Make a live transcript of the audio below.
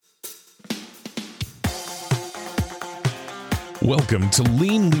Welcome to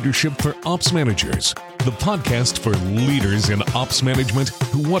Lean Leadership for Ops Managers, the podcast for leaders in ops management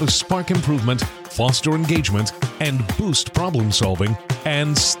who want to spark improvement, foster engagement, and boost problem solving,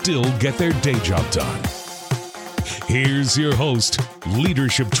 and still get their day job done. Here's your host,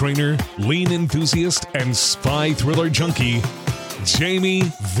 leadership trainer, lean enthusiast, and spy thriller junkie,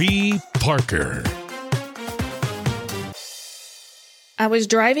 Jamie V. Parker. I was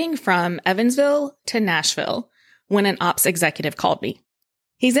driving from Evansville to Nashville when an ops executive called me.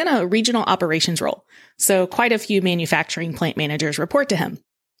 He's in a regional operations role, so quite a few manufacturing plant managers report to him.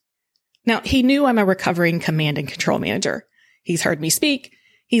 Now, he knew I'm a recovering command and control manager. He's heard me speak.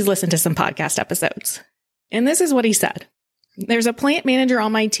 He's listened to some podcast episodes. And this is what he said. There's a plant manager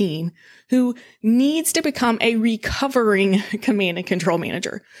on my team who needs to become a recovering command and control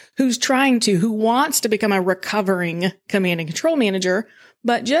manager, who wants to become a recovering command and control manager,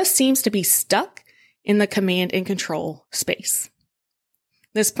 but just seems to be stuck in the command and control space.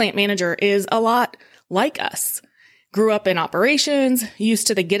 This plant manager is a lot like us. Grew up in operations, used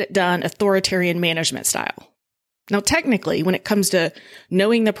to the get it done authoritarian management style. Now, technically, when it comes to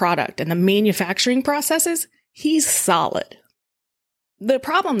knowing the product and the manufacturing processes, he's solid. The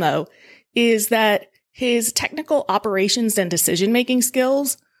problem, though, is that his technical operations and decision-making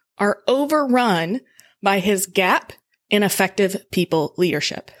skills are overrun by his gap in effective people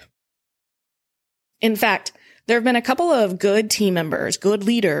leadership. In fact, there have been a couple of good team members, good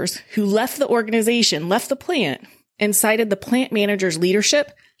leaders, who left the organization, left the plant, and cited the plant manager's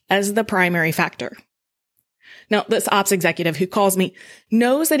leadership as the primary factor. Now, this ops executive who calls me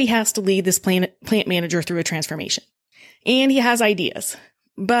knows that he has to lead this plant manager through a transformation. And he has ideas.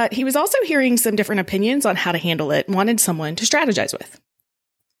 But he was also hearing some different opinions on how to handle it and wanted someone to strategize with.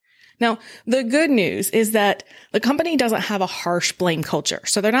 Now, the good news is that the company doesn't have a harsh blame culture.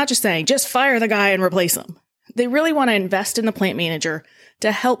 So they're not just saying, just fire the guy and replace him. They really want to invest in the plant manager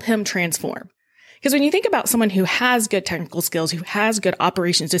to help him transform. Because when you think about someone who has good technical skills, who has good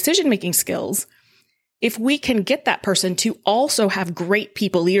operations decision-making skills, if we can get that person to also have great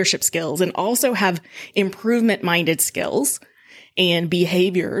people leadership skills and also have improvement-minded skills and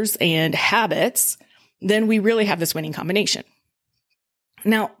behaviors and habits, then we really have this winning combination.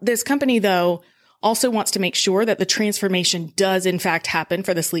 Now, this company, though, also wants to make sure that the transformation does, in fact, happen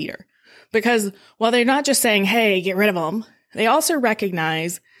for this leader. Because while they're not just saying, hey, get rid of them, they also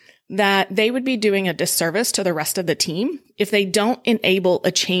recognize that they would be doing a disservice to the rest of the team if they don't enable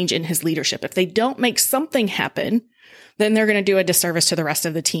a change in his leadership. If they don't make something happen, then they're going to do a disservice to the rest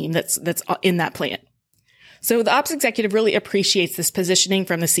of the team that's in that plant. So the ops executive really appreciates this positioning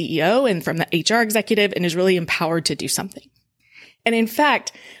from the CEO and from the HR executive and is really empowered to do something. And in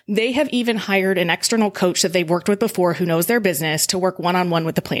fact, they have even hired an external coach that they've worked with before who knows their business to work one-on-one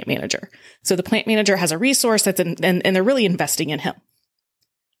with the plant manager. So the plant manager has a resource and they're really investing in him.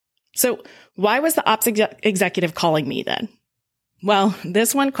 So why was the ops executive calling me then? Well,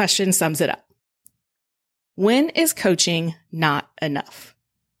 this one question sums it up. When is coaching not enough?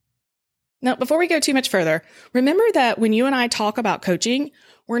 Now, before we go too much further, remember that when you and I talk about coaching,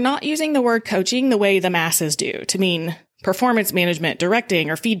 we're not using the word coaching the way the masses do to mean performance management,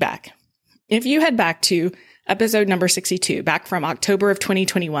 directing, or feedback. If you head back to episode number 62, back from October of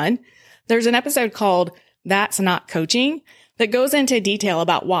 2021, there's an episode called That's Not Coaching that goes into detail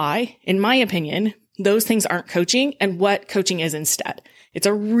about why, in my opinion, those things aren't coaching and what coaching is instead. It's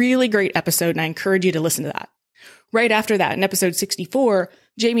a really great episode, and I encourage you to listen to that. Right after that, in episode 64,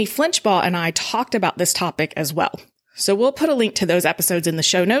 Jamie Flinchbaugh and I talked about this topic as well. So we'll put a link to those episodes in the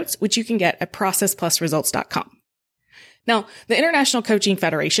show notes, which you can get at processplusresults.com. Now, the International Coaching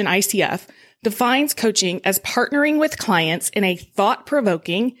Federation, ICF, defines coaching as partnering with clients in a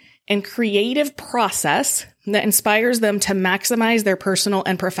thought-provoking and creative process that inspires them to maximize their personal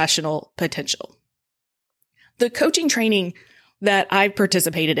and professional potential. The coaching training that I've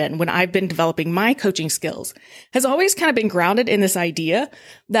participated in when I've been developing my coaching skills has always kind of been grounded in this idea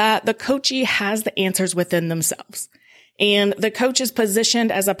that the coachee has the answers within themselves. And the coach is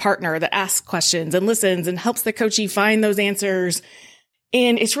positioned as a partner that asks questions and listens and helps the coachee find those answers.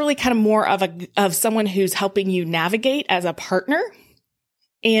 And it's really kind of more of someone who's helping you navigate as a partner.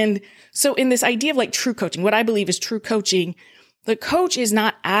 And so in this idea of like true coaching, what I believe is true coaching, the coach is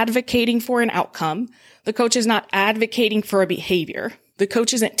not advocating for an outcome. The coach is not advocating for a behavior. The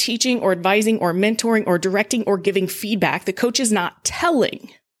coach isn't teaching or advising or mentoring or directing or giving feedback. The coach is not telling.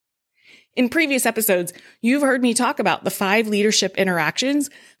 In previous episodes, you've heard me talk about the 5 leadership interactions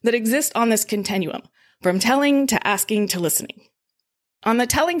that exist on this continuum, from telling to asking to listening. On the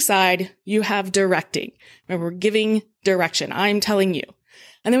telling side, you have directing. Remember, giving direction. I'm telling you.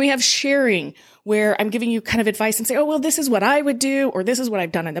 And then we have sharing, where I'm giving you kind of advice and say, oh, well, this is what I would do, or this is what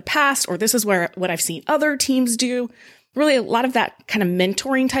I've done in the past, or this is what I've seen other teams do. Really a lot of that kind of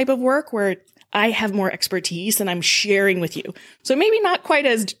mentoring type of work where I have more expertise and I'm sharing with you. So maybe not quite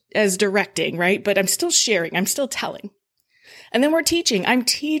as directing, right? But I'm still sharing. I'm still telling. And then we're teaching. I'm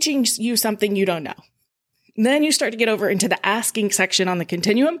teaching you something you don't know. And then you start to get over into the asking section on the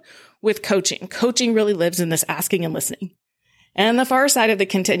continuum with coaching. Coaching really lives in this asking and listening. And the far side of the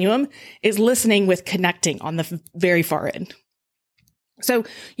continuum is listening with connecting on the very far end. So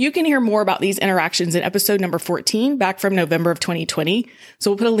you can hear more about these interactions in episode number 14, back from November of 2020. So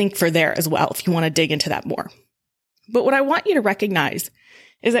we'll put a link for there as well if you want to dig into that more. But what I want you to recognize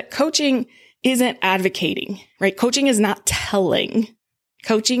is that coaching isn't advocating, right? Coaching is not telling.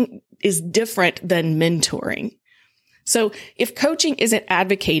 Coaching is different than mentoring. So if coaching isn't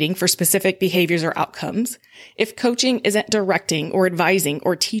advocating for specific behaviors or outcomes, if coaching isn't directing or advising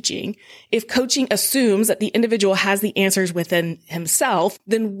or teaching, if coaching assumes that the individual has the answers within himself,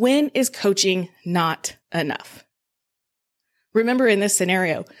 then when is coaching not enough? Remember, in this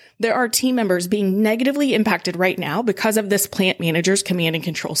scenario, there are team members being negatively impacted right now because of this plant manager's command and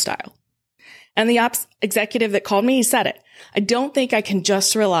control style. And the ops executive that called me said it. I don't think I can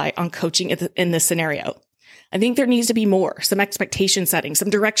just rely on coaching in this scenario. I think there needs to be more, some expectation setting, some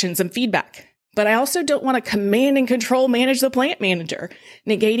direction, some feedback. But I also don't want to command and control manage the plant manager,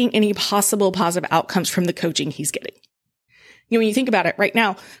 negating any possible positive outcomes from the coaching he's getting. You know, when you think about it right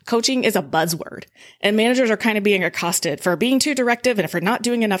now, coaching is a buzzword, and managers are kind of being accosted for being too directive and for not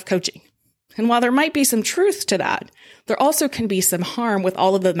doing enough coaching. And while there might be some truth to that, there also can be some harm with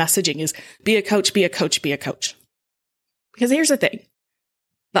all of the messaging is be a coach, be a coach, be a coach. Because here's the thing.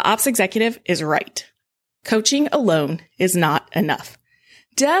 The ops executive is right. Coaching alone is not enough.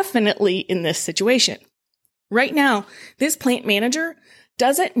 Definitely in this situation. Right now, this plant manager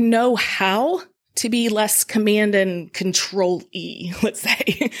doesn't know how to be less command and control-y, let's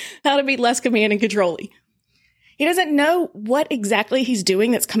say. How to be less command and control-y. He doesn't know what exactly he's doing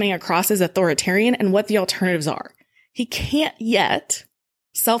that's coming across as authoritarian and what the alternatives are. He can't yet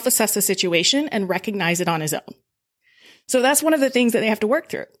self-assess the situation and recognize it on his own. So that's one of the things that they have to work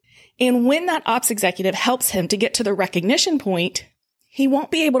through. And when that ops executive helps him to get to the recognition point, he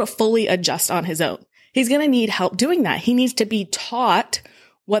won't be able to fully adjust on his own. He's going to need help doing that. He needs to be taught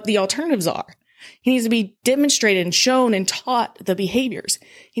what the alternatives are. He needs to be demonstrated and shown and taught the behaviors.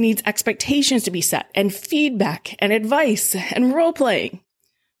 He needs expectations to be set and feedback and advice and role playing.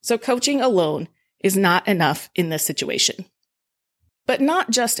 So coaching alone is not enough in this situation. But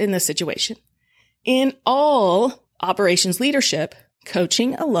not just in this situation. In all operations leadership,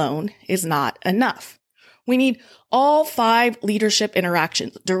 coaching alone is not enough. We need all 5 leadership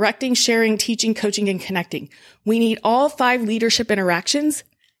interactions: directing, sharing, teaching, coaching, and connecting. We need all 5 leadership interactions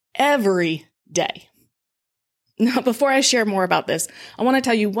every day. Now, before I share more about this, I want to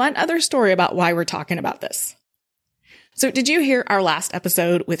tell you one other story about why we're talking about this. So did you hear our last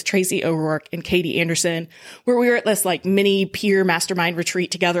episode with Tracy O'Rourke and Katie Anderson, where we were at this mini peer mastermind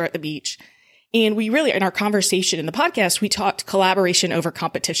retreat together at the beach? And we really, in our conversation in the podcast, we talked collaboration over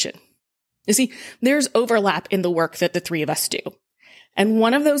competition. You see, there's overlap in the work that the 3 of us do. And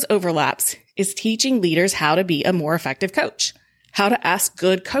one of those overlaps is teaching leaders how to be a more effective coach, how to ask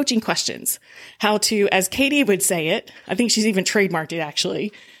good coaching questions, how to, as Katie would say it, I think she's even trademarked it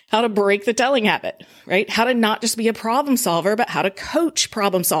actually, how to break the telling habit, right? How to not just be a problem solver, but how to coach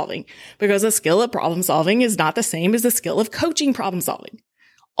problem solving, because the skill of problem solving is not the same as the skill of coaching problem solving.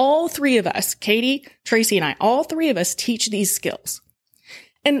 All 3 of us, Katie, Tracy, and I, all 3 of us teach these skills.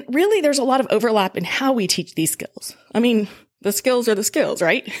 And really, there's a lot of overlap in how we teach these skills. I mean, the skills are the skills,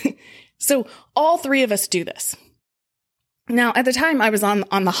 right? So all 3 of us do this. Now, at the time, I was on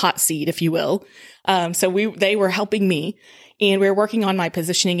the hot seat, if you will. They were helping me, and we were working on my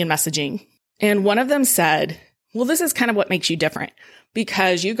positioning and messaging. And one of them said, well, this is kind of what makes you different,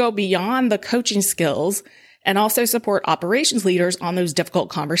 because you go beyond the coaching skills and also support operations leaders on those difficult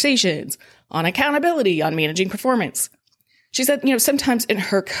conversations, on accountability, on managing performance. She said, sometimes in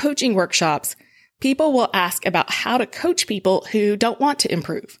her coaching workshops, people will ask about how to coach people who don't want to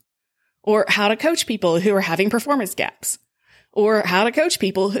improve, or how to coach people who are having performance gaps, or how to coach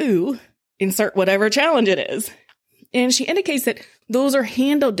people who insert whatever challenge it is. And she indicates that those are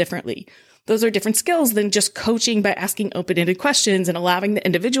handled differently. Those are different skills than just coaching by asking open-ended questions and allowing the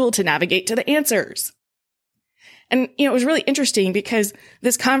individual to navigate to the answers. And, it was really interesting because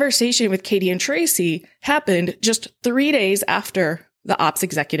this conversation with Katie and Tracy happened just 3 days after the ops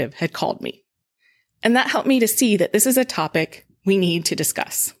executive had called me. And that helped me to see that this is a topic we need to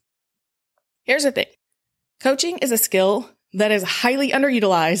discuss. Here's the thing. Coaching is a skill that is highly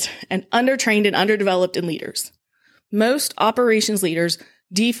underutilized and undertrained and underdeveloped in leaders. Most operations leaders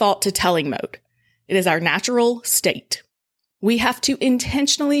default to telling mode. It is our natural state. We have to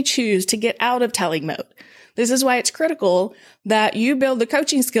intentionally choose to get out of telling mode. This is why it's critical that you build the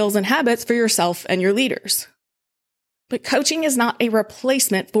coaching skills and habits for yourself and your leaders. But coaching is not a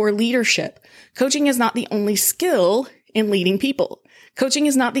replacement for leadership. Coaching is not the only skill in leading people. Coaching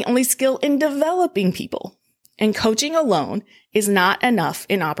is not the only skill in developing people. And coaching alone is not enough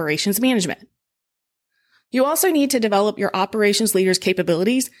in operations management. You also need to develop your operations leaders'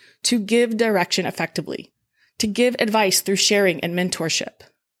 capabilities to give direction effectively, to give advice through sharing and mentorship,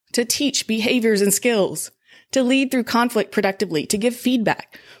 to teach behaviors and skills, to lead through conflict productively, to give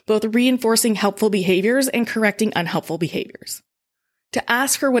feedback, both reinforcing helpful behaviors and correcting unhelpful behaviors, to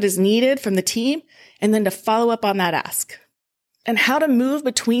ask for what is needed from the team and then to follow up on that ask, and how to move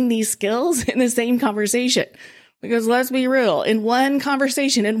between these skills in the same conversation. Because let's be real, in one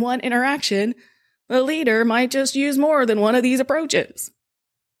conversation, in one interaction, the leader might just use more than one of these approaches.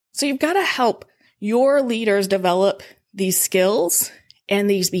 So you've got to help your leaders develop these skills and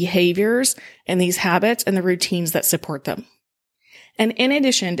these behaviors and these habits and the routines that support them. And in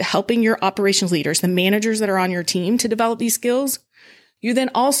addition to helping your operations leaders, the managers that are on your team, to develop these skills, you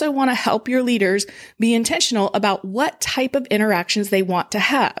then also want to help your leaders be intentional about what type of interactions they want to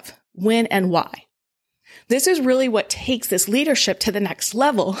have, when and why. This is really what takes this leadership to the next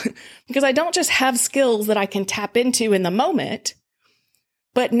level, because I don't just have skills that I can tap into in the moment,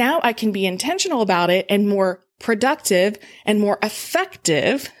 but now I can be intentional about it and more productive and more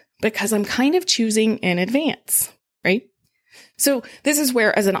effective because I'm kind of choosing in advance, right? So this is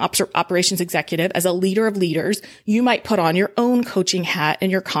where, as an operations executive, as a leader of leaders, you might put on your own coaching hat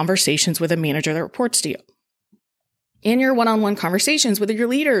in your conversations with a manager that reports to you. In your one-on-one conversations with your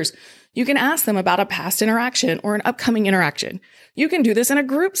leaders, you can ask them about a past interaction or an upcoming interaction. You can do this in a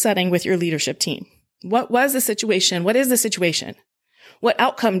group setting with your leadership team. What was the situation? What is the situation? What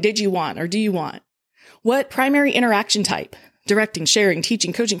outcome did you want or do you want? What primary interaction type? Directing, sharing,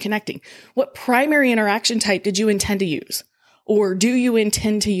 teaching, coaching, connecting. What primary interaction type did you intend to use? Or do you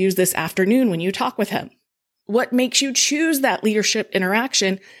intend to use this afternoon when you talk with him? What makes you choose that leadership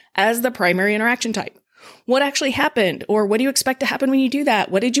interaction as the primary interaction type? What actually happened? Or what do you expect to happen when you do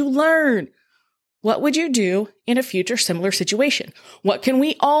that? What did you learn? What would you do in a future similar situation? What can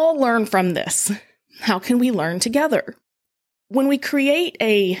we all learn from this? How can we learn together? When we create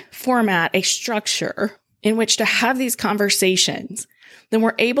a format, a structure in which to have these conversations, then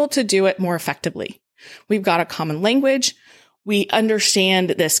we're able to do it more effectively. We've got a common language. We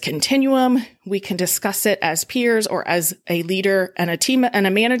understand this continuum. We can discuss it as peers or as a leader and a team and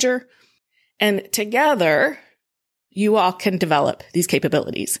a manager. And together, you all can develop these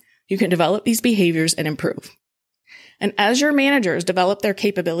capabilities. You can develop these behaviors and improve. And as your managers develop their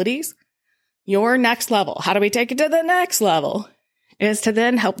capabilities, your next level, how do we take it to the next level, is to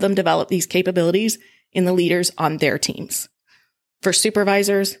then help them develop these capabilities in the leaders on their teams, for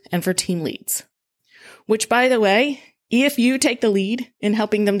supervisors and for team leads. Which, by the way, if you take the lead in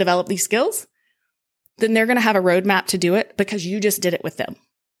helping them develop these skills, then they're going to have a roadmap to do it because you just did it with them.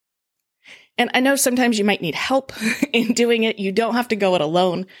 And I know sometimes you might need help in doing it. You don't have to go it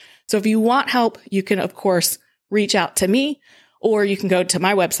alone. So if you want help, you can, of course, reach out to me, or you can go to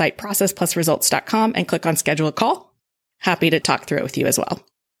my website, processplusresults.com, and click on schedule a call. Happy to talk through it with you as well.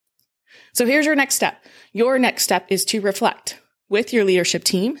 So here's your next step. Your next step is to reflect with your leadership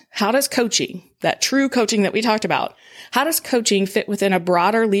team. How does coaching, that true coaching that we talked about, how does coaching fit within a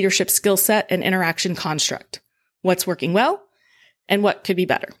broader leadership skill set and interaction construct? What's working well and what could be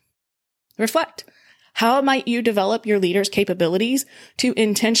better? Reflect. How might you develop your leaders' capabilities to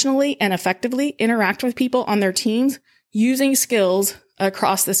intentionally and effectively interact with people on their teams using skills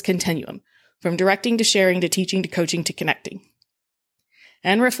across this continuum, from directing to sharing to teaching to coaching to connecting?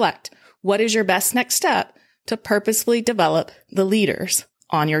 And reflect. What is your best next step to purposefully develop the leaders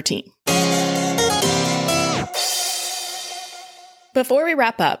on your team? Before we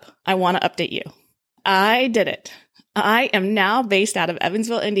wrap up, I want to update you. I did it. I am now based out of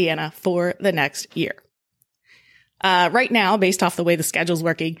Evansville, Indiana for the next year. Right now, based off the way the schedule's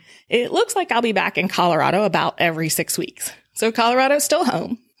working, it looks like I'll be back in Colorado about every 6 weeks. So Colorado's still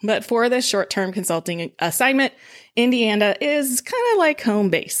home, but for this short-term consulting assignment, Indiana is kind of like home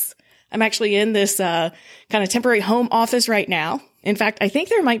base. I'm actually in this kind of temporary home office right now. In fact, I think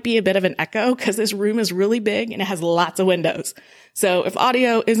there might be a bit of an echo because this room is really big and it has lots of windows. So if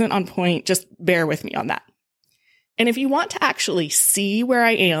audio isn't on point, just bear with me on that. And if you want to actually see where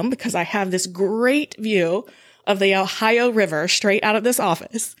I am, because I have this great view of the Ohio River straight out of this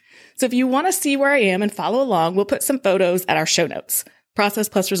office. So if you want to see where I am and follow along, we'll put some photos at our show notes,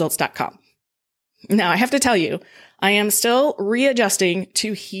 processplusresults.com. Now, I have to tell you, I am still readjusting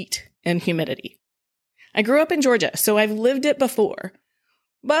to heat and humidity. I grew up in Georgia, so I've lived it before,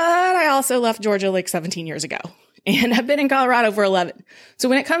 but I also left Georgia like 17 years ago, and I've been in Colorado for 11. So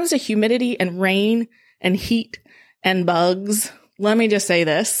when it comes to humidity and rain and heat and bugs, let me just say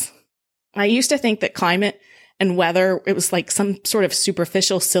this. I used to think that climate and weather, it was like some sort of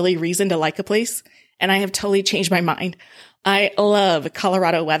superficial, silly reason to like a place, and I have totally changed my mind. I love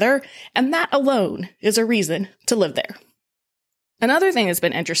Colorado weather, and that alone is a reason to live there. Another thing that's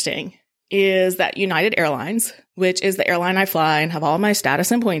been interesting is that United Airlines, which is the airline I fly and have all my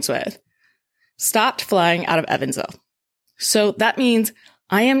status and points with, stopped flying out of Evansville. So that means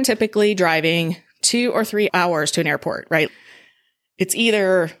I am typically driving 2 or 3 hours to an airport, right? It's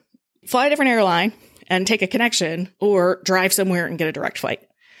either fly a different airline and take a connection or drive somewhere and get a direct flight.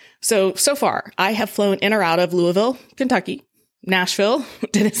 So far, I have flown in or out of Louisville, Kentucky, Nashville,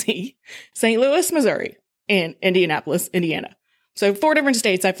 Tennessee, St. Louis, Missouri, and Indianapolis, Indiana. So 4 different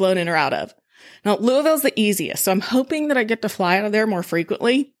states I've flown in or out of. Now, Louisville's the easiest, so I'm hoping that I get to fly out of there more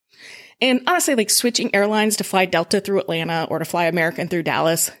frequently. And honestly, like switching airlines to fly Delta through Atlanta or to fly American through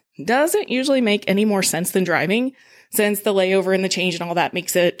Dallas doesn't usually make any more sense than driving, since the layover and the change and all that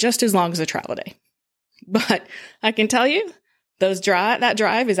makes it just as long as a travel day. But I can tell you, that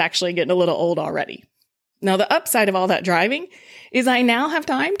drive is actually getting a little old already. Now, the upside of all that driving is I now have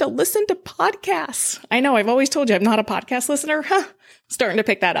time to listen to podcasts. I know I've always told you I'm not a podcast listener. Starting to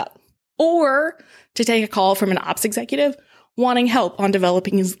pick that up. Or to take a call from an ops executive wanting help on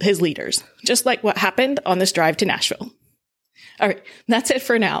developing his leaders, just like what happened on this drive to Nashville. All right, that's it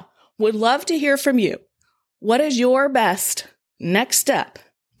for now. Would love to hear from you. What is your best next step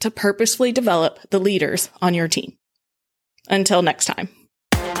to purposefully develop the leaders on your team? Until next time.